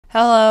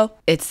Hello,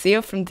 it's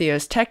Theo from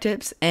Theo's Tech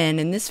Tips, and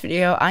in this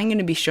video I'm going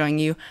to be showing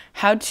you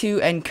how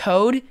to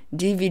encode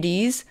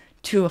DVDs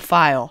to a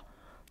file.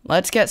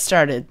 Let's get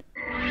started.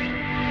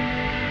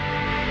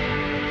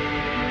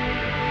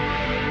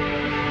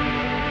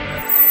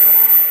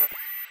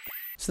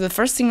 So the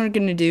first thing we're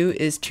going to do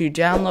is to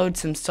download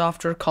some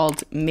software called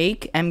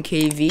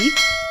MakeMKV,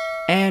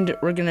 and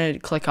we're going to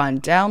click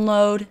on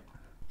download,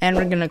 and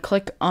we're going to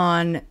click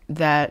on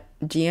that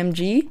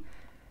DMG,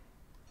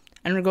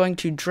 and we're going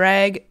to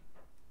drag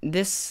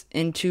this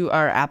into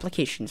our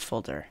applications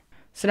folder.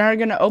 So now we're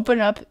going to open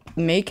up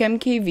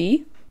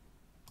MakeMKV,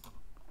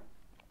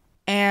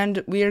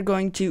 and we are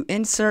going to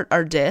insert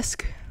our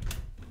disk.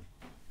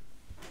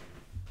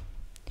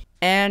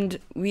 And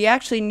we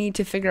actually need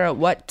to figure out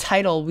what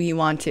title we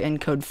want to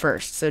encode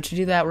first. So to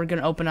do that, we're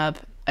going to open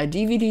up a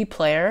DVD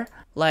player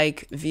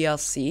like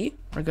VLC.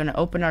 We're going to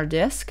open our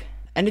disk.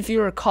 And if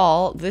you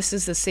recall, this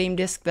is the same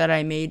disk that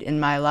I made in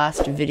my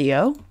last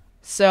video.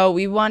 So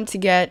we want to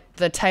get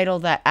the title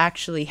that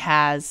actually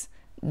has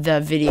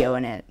the video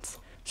in it.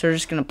 So we're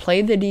just going to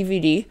play the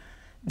DVD.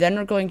 Then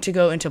we're going to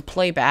go into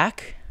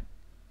playback,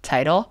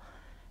 title,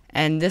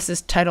 and this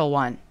is title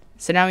 1.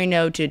 So now we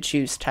know to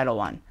choose title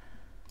 1.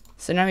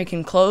 So now we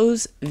can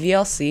close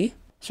VLC.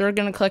 So we're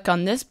going to click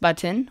on this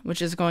button,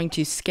 which is going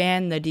to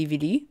scan the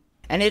DVD.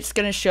 And it's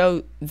going to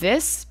show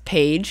this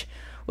page,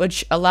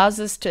 which allows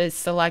us to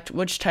select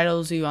which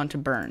titles we want to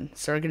burn.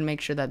 So we're going to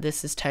make sure that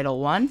this is title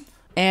 1.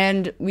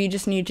 And we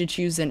just need to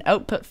choose an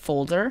output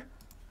folder.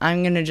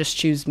 I'm going to just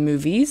choose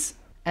movies.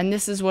 And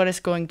this is what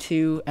it's going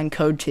to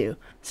encode to.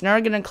 So now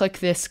we're going to click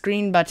this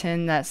green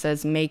button that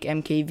says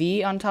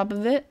MakeMKV on top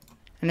of it.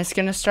 And it's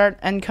going to start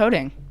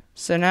encoding.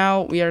 So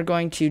now we are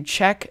going to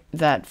check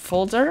that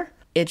folder.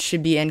 It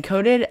should be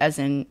encoded as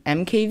an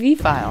MKV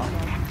file.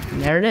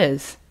 And there it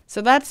is.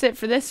 So that's it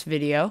for this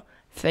video.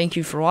 Thank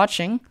you for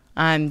watching.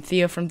 I'm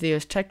Theo from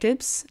Theo's Tech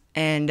Tips,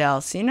 and I'll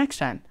see you next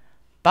time.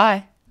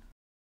 Bye.